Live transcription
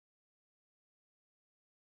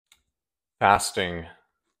Fasting.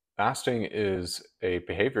 Fasting is a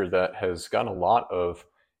behavior that has gotten a lot of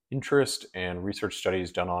interest and research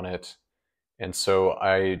studies done on it. And so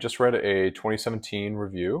I just read a 2017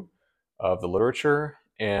 review of the literature,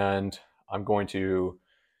 and I'm going to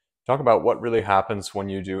talk about what really happens when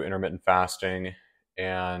you do intermittent fasting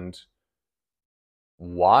and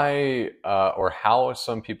why or how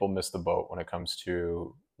some people miss the boat when it comes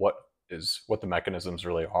to what the mechanisms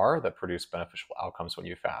really are that produce beneficial outcomes when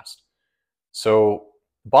you fast. So,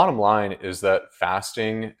 bottom line is that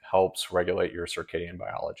fasting helps regulate your circadian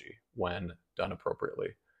biology when done appropriately.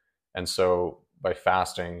 And so, by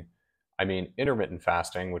fasting, I mean intermittent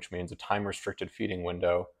fasting, which means a time restricted feeding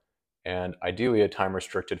window, and ideally a time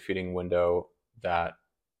restricted feeding window that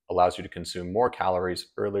allows you to consume more calories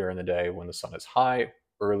earlier in the day when the sun is high,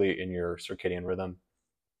 early in your circadian rhythm,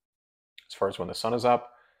 as far as when the sun is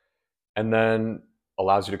up, and then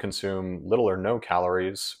allows you to consume little or no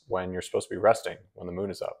calories when you're supposed to be resting, when the moon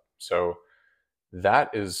is up. So that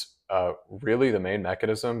is really the main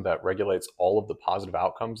mechanism that regulates all of the positive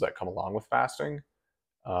outcomes that come along with fasting,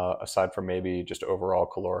 aside from maybe just overall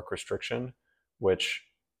caloric restriction, which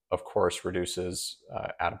of course reduces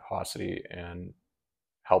adiposity and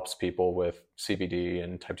helps people with CVD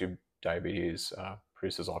and type 2 diabetes,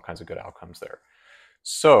 produces all kinds of good outcomes there.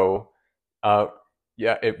 So, uh,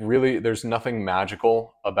 yeah, there's nothing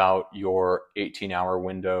magical about your 18-hour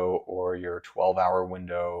window or your 12-hour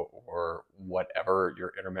window or whatever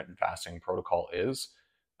your intermittent fasting protocol is.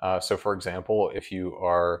 So, for example, if you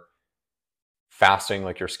are fasting,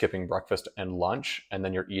 like you're skipping breakfast and lunch, and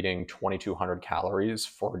then you're eating 2,200 calories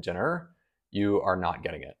for dinner, you are not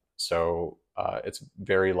getting it. So, it's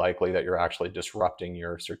very likely that you're actually disrupting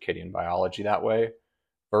your circadian biology that way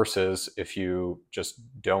versus if you just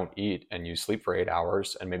don't eat and you sleep for 8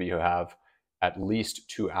 hours and maybe you have at least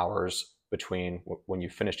 2 hours between when you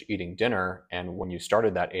finished eating dinner and when you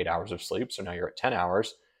started that 8 hours of sleep. So now you're at 10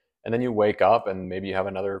 hours. And then you wake up and maybe you have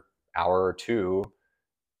another hour or two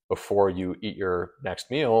before you eat your next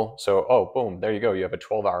meal. So, oh, boom, there you go. You have a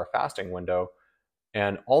 12-hour fasting window.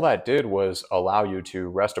 And all that did was allow you to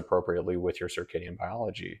rest appropriately with your circadian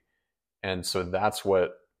biology. And so that's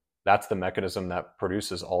the mechanism that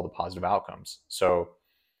produces all the positive outcomes. So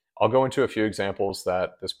I'll go into a few examples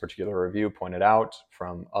that this particular review pointed out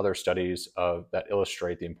from other studies that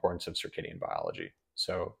illustrate the importance of circadian biology.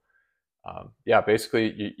 So yeah,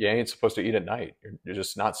 basically you ain't supposed to eat at night. You're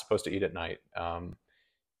just not supposed to eat at night.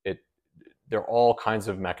 It There are all kinds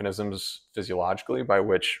of mechanisms physiologically by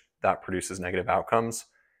which that produces negative outcomes,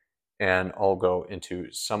 and I'll go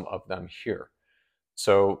into some of them here.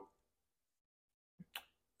 So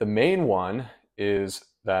the main one is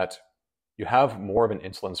that you have more of an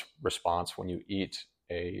insulin response when you eat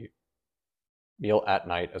a meal at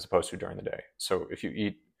night as opposed to during the day. So if you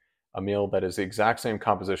eat a meal that is the exact same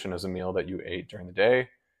composition as a meal that you ate during the day,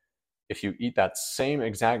 if you eat that same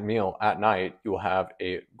exact meal at night, you will have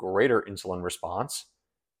a greater insulin response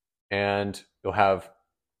and you'll have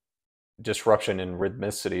disruption in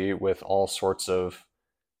rhythmicity with all sorts of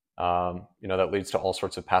that leads to all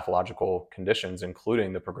sorts of pathological conditions,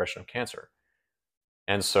 including the progression of cancer.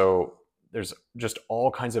 And so there's just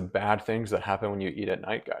all kinds of bad things that happen when you eat at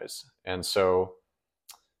night, guys. And so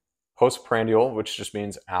postprandial, which just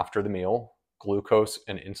means after the meal, glucose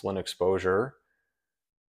and insulin exposure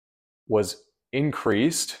was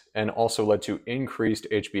increased and also led to increased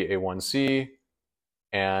HbA1c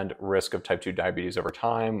and risk of type 2 diabetes over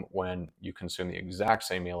time when you consume the exact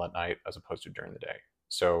same meal at night as opposed to during the day.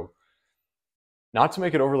 So not to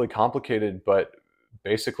make it overly complicated, but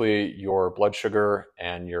basically your blood sugar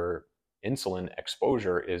and your insulin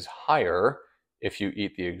exposure is higher if you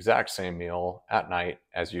eat the exact same meal at night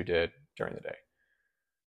as you did during the day.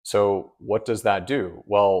 So what does that do?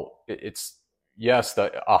 Well, it's yes,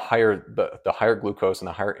 the higher glucose and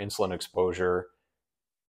the higher insulin exposure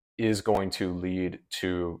is going to lead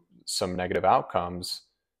to some negative outcomes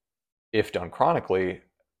if done chronically,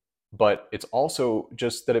 but it's also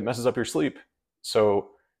just that it messes up your sleep. So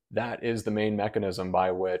that is the main mechanism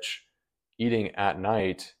by which eating at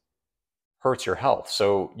night hurts your health.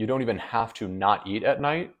 So you don't even have to not eat at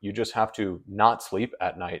night. You just have to not sleep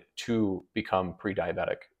at night to become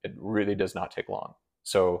pre-diabetic. It really does not take long.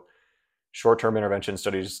 So short-term intervention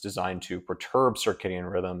studies designed to perturb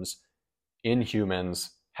circadian rhythms in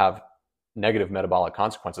humans have negative metabolic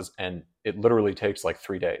consequences, and it literally takes like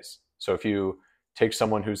 3 days. So if you take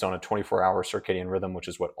someone who's on a 24-hour circadian rhythm, which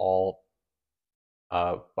is what all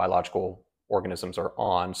biological organisms are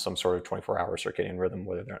on, some sort of 24-hour circadian rhythm,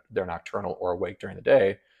 whether they're nocturnal or awake during the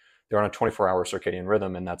day, they're on a 24-hour circadian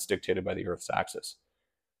rhythm, and that's dictated by the Earth's axis.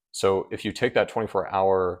 So if you take that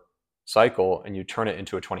 24-hour cycle and you turn it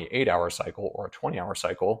into a 28-hour cycle or a 20-hour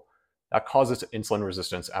cycle, that causes insulin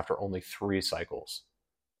resistance after only 3 cycles.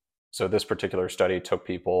 So this particular study took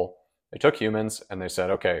humans, and they said,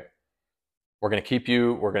 okay, we're going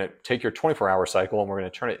to take your 24-hour cycle and we're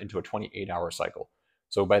going to turn it into a 28-hour cycle.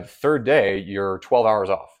 So by the 3rd day, you're 12 hours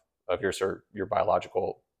off of your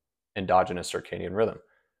biological endogenous circadian rhythm.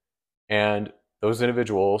 And those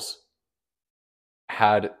individuals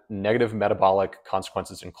had negative metabolic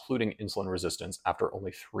consequences, including insulin resistance, after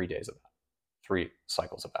only 3 days of that, 3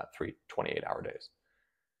 cycles of that, 3 28-hour days.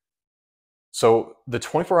 So the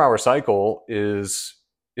 24-hour cycle is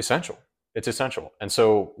essential. It's essential. And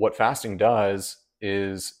so what fasting does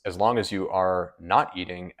is, as long as you are not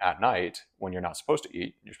eating at night when you're not supposed to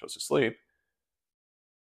eat, you're supposed to sleep,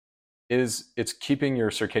 it's keeping your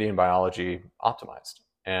circadian biology optimized.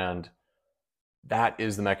 And that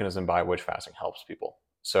is the mechanism by which fasting helps people.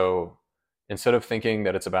 So instead of thinking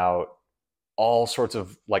that it's about all sorts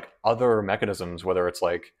of like other mechanisms, whether it's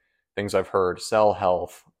like things I've heard, cell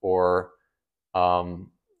health, or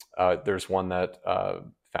there's one that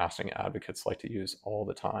fasting advocates like to use all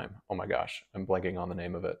the time. Oh my gosh, I'm blanking on the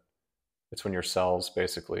name of it. It's when your cells,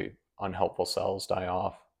 basically unhelpful cells, die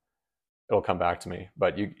off. It'll come back to me.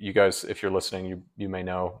 But you guys, if you're listening, you may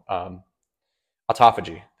know.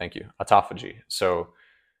 Autophagy. Thank you. Autophagy. So,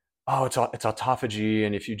 it's autophagy,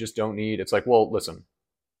 and if you just don't need, it's like, well, listen,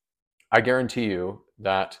 I guarantee you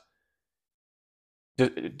that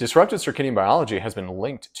disrupted circadian biology has been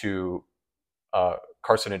linked to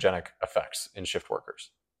carcinogenic effects in shift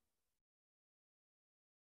workers.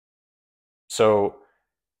 So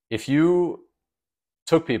if you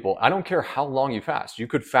took people, I don't care how long you fast, you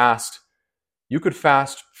could fast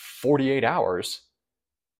 48 hours,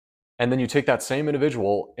 and then you take that same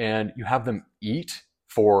individual and you have them eat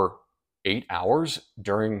for 8 hours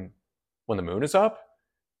during when the moon is up,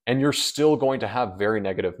 and you're still going to have very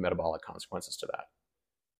negative metabolic consequences to that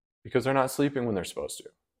because they're not sleeping when they're supposed to.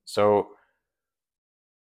 So,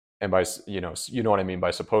 and by, you know what I mean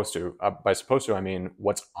by supposed to. By supposed to, I mean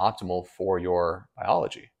what's optimal for your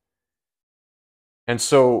biology. And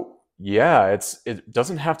so, yeah, it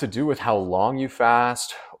doesn't have to do with how long you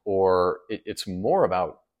fast, or it's more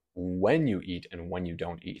about when you eat and when you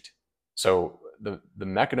don't eat. So the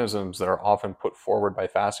mechanisms that are often put forward by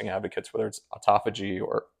fasting advocates, whether it's autophagy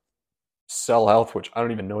or cell health, which I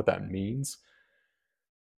don't even know what that means,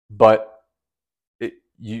 but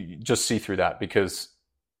you just see through that because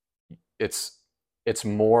it's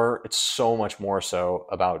so much more so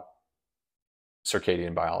about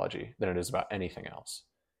circadian biology than it is about anything else.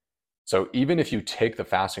 So even if you take the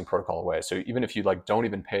fasting protocol away, so even if you like don't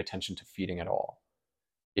even pay attention to feeding at all,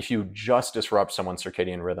 if you just disrupt someone's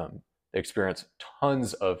circadian rhythm, they experience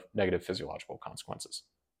tons of negative physiological consequences,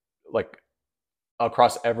 like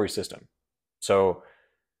across every system. So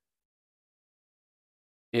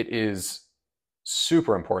it is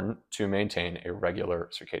super important to maintain a regular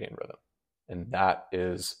circadian rhythm. And that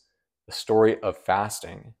is the story of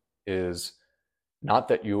fasting, is not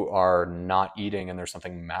that you are not eating and there's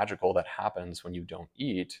something magical that happens when you don't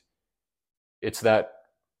eat. It's that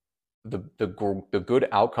the good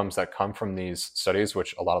outcomes that come from these studies,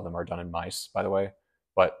 which a lot of them are done in mice, by the way,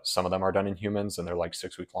 but some of them are done in humans and they're like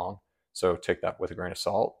 6 weeks long. So take that with a grain of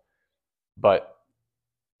salt. But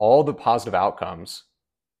all the positive outcomes,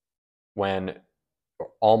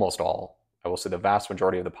 almost all, I will say the vast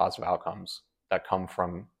majority of the positive outcomes that come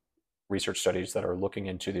from research studies that are looking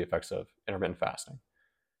into the effects of intermittent fasting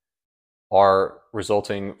are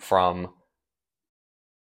resulting from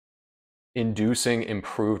inducing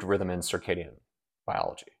improved rhythm in circadian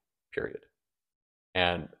biology, period.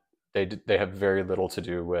 And they have very little to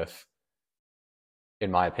do with, in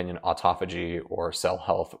my opinion, autophagy or cell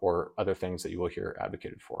health or other things that you will hear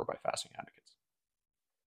advocated for by fasting advocates.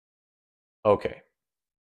 Okay.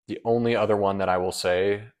 The only other one that I will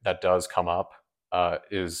say that does come up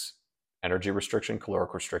is energy restriction,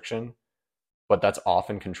 caloric restriction, but that's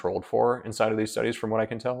often controlled for inside of these studies from what I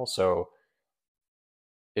can tell. So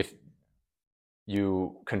if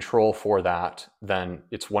you control for that, then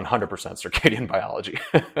it's 100% circadian biology.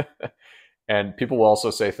 And people will also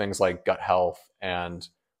say things like gut health, and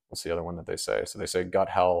what's the other one that they say? So they say gut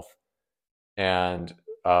health and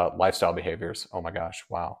lifestyle behaviors. Oh my gosh,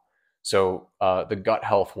 wow. So the gut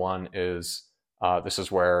health one is, this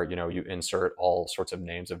is where, you insert all sorts of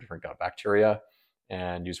names of different gut bacteria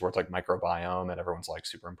and use words like microbiome, and everyone's like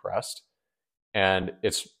super impressed. And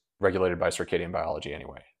it's regulated by circadian biology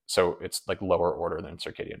anyway. So it's like lower order than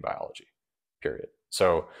circadian biology, period.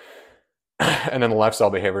 So, and then the lifestyle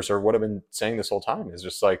behaviors are what I've been saying this whole time, is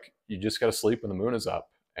just like, you just got to sleep when the moon is up.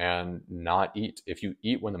 and not eat. If you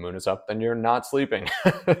eat when the moon is up, then you're not sleeping.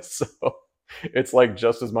 So it's like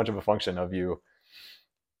just as much of a function of you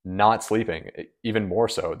not sleeping, even more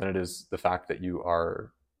so than it is the fact that you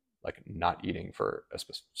are like not eating for a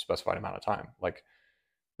specified amount of time. Like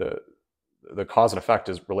the the cause and effect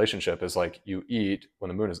is relationship is like you eat when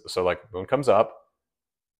the moon is, so like moon comes up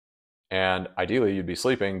and ideally you'd be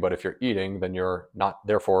sleeping, but if you're eating, then you're not,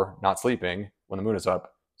 therefore not sleeping when the moon is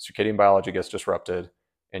up. Circadian biology gets disrupted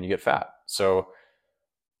and you get fat. So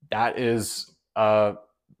that is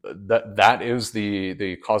that is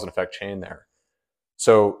the cause and effect chain there.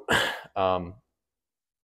 So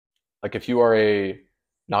like if you are a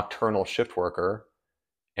nocturnal shift worker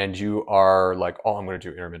and you are like, oh, I'm going to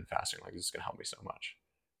do intermittent fasting, like this is going to help me so much,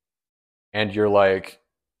 and you're like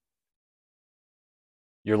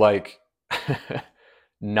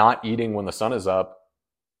not eating when the sun is up,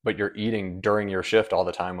 but you're eating during your shift all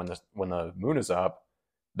the time when the moon is up,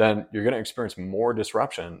 then you're going to experience more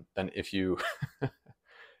disruption than if you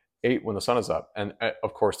ate when the sun is up. And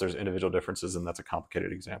of course, there's individual differences, and that's a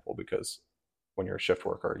complicated example because when you're a shift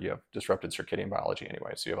worker, you have disrupted circadian biology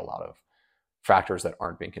anyway, so you have a lot of factors that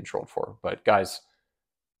aren't being controlled for. But guys,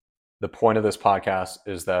 the point of this podcast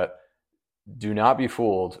is that do not be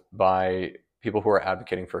fooled by people who are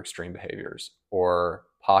advocating for extreme behaviors or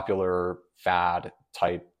popular fad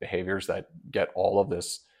type behaviors that get all of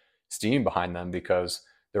this steam behind them, because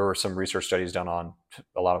there were some research studies done on,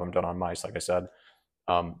 a lot of them done on mice, like I said,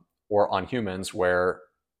 or on humans, where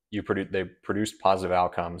they produced positive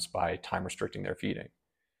outcomes by time restricting their feeding,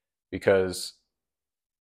 because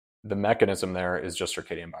the mechanism there is just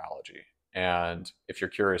circadian biology. And if you're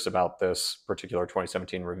curious about this particular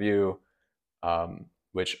 2017 review,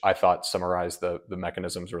 which I thought summarized the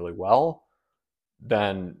mechanisms really well,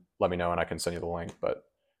 then let me know and I can send you the link. But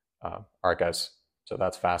all right, guys. So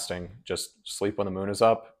that's fasting. Just sleep when the moon is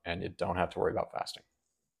up, and you don't have to worry about fasting.